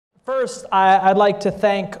First, I'd like to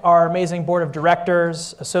thank our amazing board of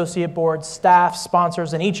directors, associate boards, staff,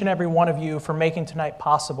 sponsors, and each and every one of you for making tonight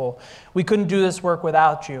possible. We couldn't do this work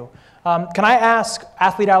without you. Can I ask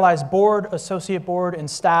Athlete Ally's board, associate board, and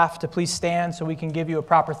staff to please stand so we can give you a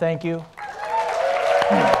proper thank you?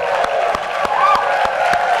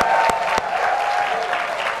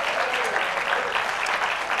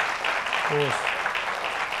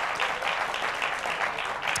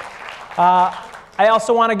 I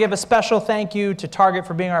also want to give a special thank you to Target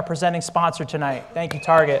for being our presenting sponsor tonight. Thank you,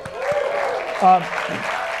 Target.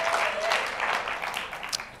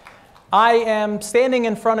 I am standing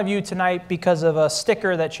in front of you tonight because of a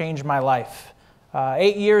sticker that changed my life.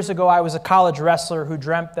 8 years ago, I was a college wrestler who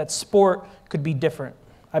dreamt that sport could be different.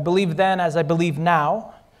 I believed then, as I believe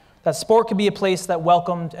now, that sport could be a place that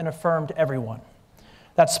welcomed and affirmed everyone.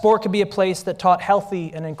 That sport could be a place that taught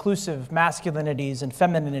healthy and inclusive masculinities and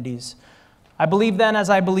femininities. I believe then,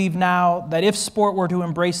 as I believe now, that if sport were to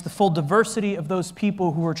embrace the full diversity of those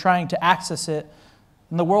people who were trying to access it,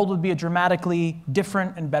 then the world would be a dramatically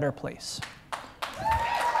different and better place.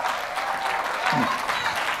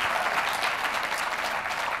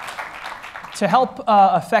 To help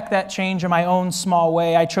affect that change in my own small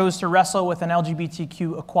way, I chose to wrestle with an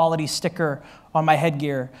LGBTQ equality sticker on my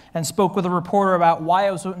headgear and spoke with a reporter about why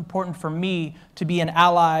it was important for me to be an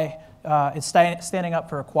ally in standing up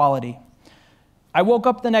for equality. I woke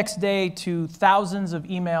up the next day to thousands of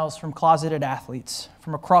emails from closeted athletes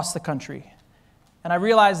from across the country. And I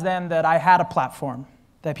realized then that I had a platform,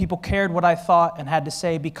 that people cared what I thought and had to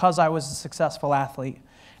say because I was a successful athlete.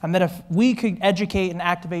 And that if we could educate and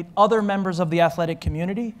activate other members of the athletic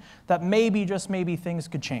community, that maybe, just maybe, things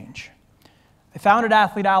could change. I founded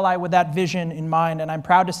Athlete Ally with that vision in mind, and I'm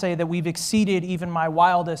proud to say that we've exceeded even my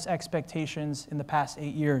wildest expectations in the past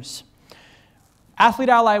 8 years. Athlete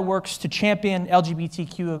Ally works to champion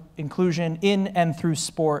LGBTQ inclusion in and through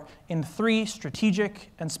sport in 3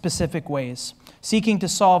 strategic and specific ways, seeking to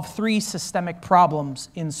solve 3 systemic problems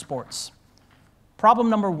in sports.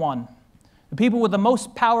 Problem number 1, the people with the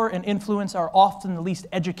most power and influence are often the least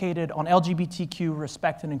educated on LGBTQ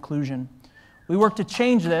respect and inclusion. We work to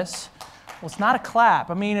change this. Well, it's not a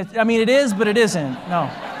clap. I mean, it is, but it isn't. No.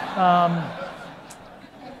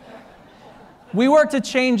 We work to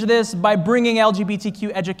change this by bringing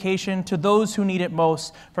LGBTQ education to those who need it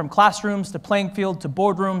most, from classrooms to playing field to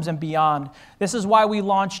boardrooms and beyond. This is why we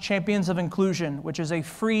launched Champions of Inclusion, which is a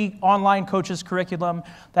free online coaches curriculum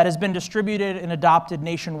that has been distributed and adopted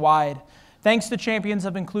nationwide. Thanks to Champions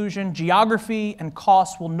of Inclusion, geography and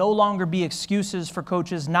cost will no longer be excuses for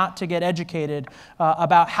coaches not to get educated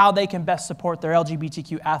about how they can best support their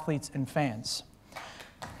LGBTQ athletes and fans.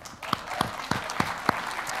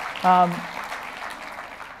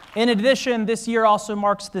 In addition, this year also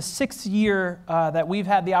marks the 6th year that we've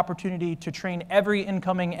had the opportunity to train every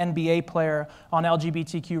incoming NBA player on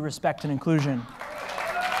LGBTQ respect and inclusion.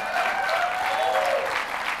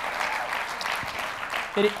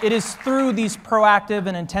 It is through these proactive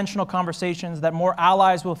and intentional conversations that more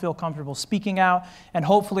allies will feel comfortable speaking out, and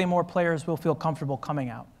hopefully more players will feel comfortable coming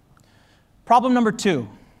out. Problem number 2,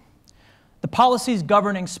 the policies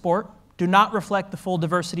governing sport do not reflect the full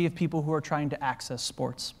diversity of people who are trying to access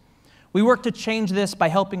sports. We work to change this by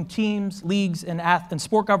helping teams, leagues, and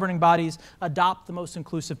sport governing bodies adopt the most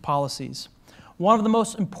inclusive policies. One of the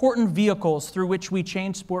most important vehicles through which we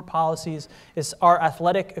change sport policies is our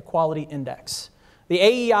Athletic Equality Index. The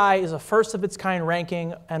AEI is a first-of-its-kind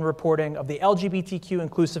ranking and reporting of the LGBTQ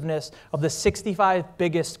inclusiveness of the 65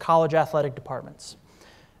 biggest college athletic departments.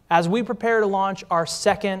 As we prepare to launch our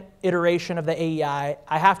 2nd iteration of the AEI,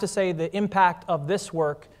 I have to say the impact of this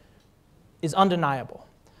work is undeniable.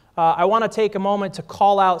 I want to take a moment to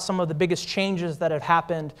call out some of the biggest changes that have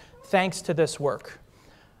happened thanks to this work.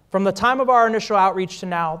 From the time of our initial outreach to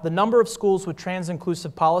now, the number of schools with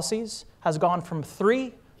trans-inclusive policies has gone from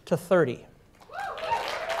 3 to 30.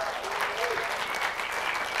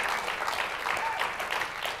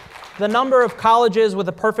 The number of colleges with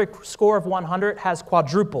a perfect score of 100 has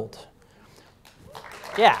quadrupled.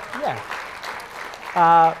 Yeah.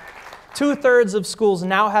 2/3 of schools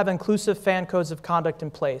now have inclusive fan codes of conduct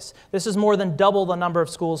in place. This is more than double the number of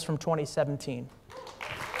schools from 2017.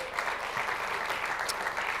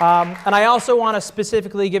 And I also want to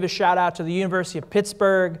specifically give a shout out to the University of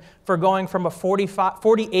Pittsburgh for going from a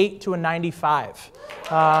 48 to a 95.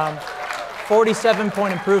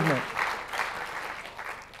 47-point improvement.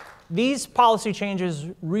 These policy changes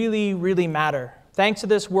really, really matter. Thanks to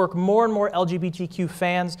this work, more and more LGBTQ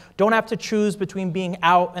fans don't have to choose between being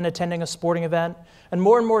out and attending a sporting event, and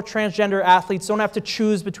more transgender athletes don't have to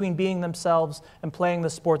choose between being themselves and playing the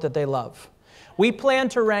sport that they love. We plan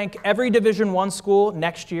to rank every Division I school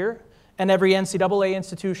next year and every NCAA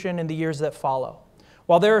institution in the years that follow.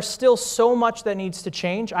 While there is still so much that needs to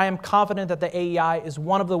change, I am confident that the AEI is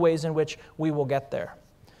one of the ways in which we will get there.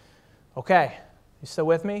 Okay, you still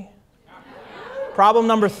with me? Problem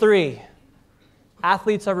number 3.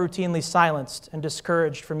 Athletes are routinely silenced and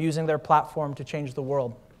discouraged from using their platform to change the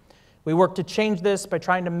world. We work to change this by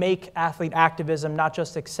trying to make athlete activism not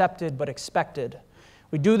just accepted, but expected.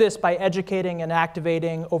 We do this by educating and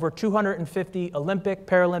activating over 250 Olympic,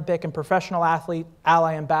 Paralympic, and professional athlete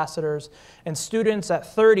ally ambassadors and students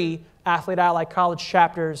at 30 Athlete Ally College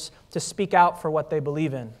chapters to speak out for what they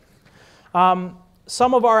believe in.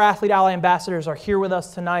 Some of our Athlete Ally ambassadors are here with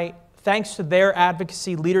us tonight. Thanks to their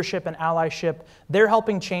advocacy, leadership, and allyship, they're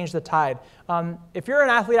helping change the tide. If you're an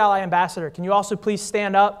Athlete Ally ambassador, can you also please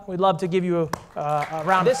stand up? We'd love to give you a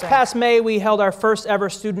round. This past May, we held our first ever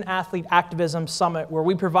Student Athlete Activism Summit, where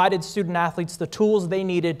we provided student athletes the tools they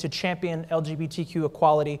needed to champion LGBTQ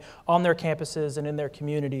equality on their campuses and in their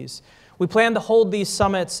communities. We plan to hold these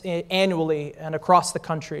summits annually and across the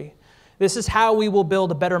country. This is how we will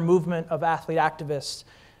build a better movement of athlete activists.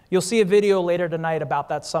 You'll see a video later tonight about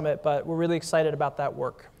that summit, but we're really excited about that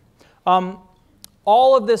work.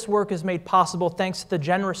 All of this work is made possible thanks to the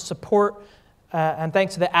generous support and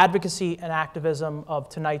thanks to the advocacy and activism of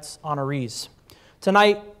tonight's honorees.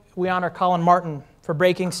 Tonight, we honor Colin Martin for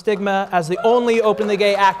breaking stigma as the only openly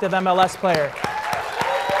gay active MLS player.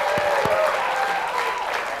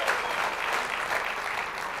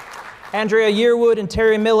 Andrea Yearwood and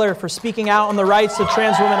Terry Miller for speaking out on the rights of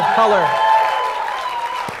trans women of color.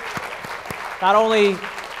 Not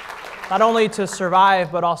only to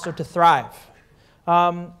survive, but also to thrive.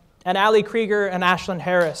 And Ali Krieger and Ashlyn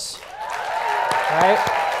Harris, right,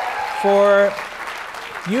 for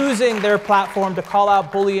using their platform to call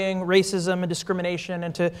out bullying, racism, and discrimination,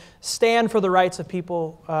 and to stand for the rights of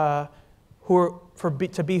people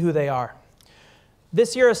to be who they are.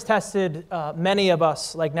 This year has tested many of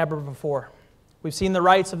us like never before. We've seen the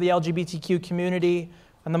rights of the LGBTQ community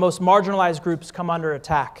and the most marginalized groups come under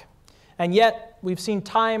attack. And yet, we've seen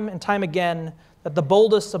time and time again that the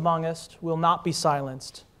boldest among us will not be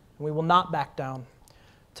silenced, and we will not back down.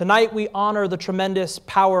 Tonight, we honor the tremendous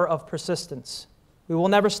power of persistence. We will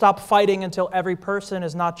never stop fighting until every person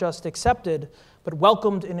is not just accepted, but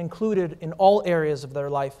welcomed and included in all areas of their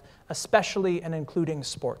life, especially and including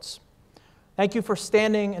sports. Thank you for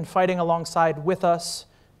standing and fighting alongside with us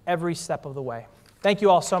every step of the way. Thank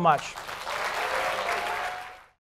you all so much.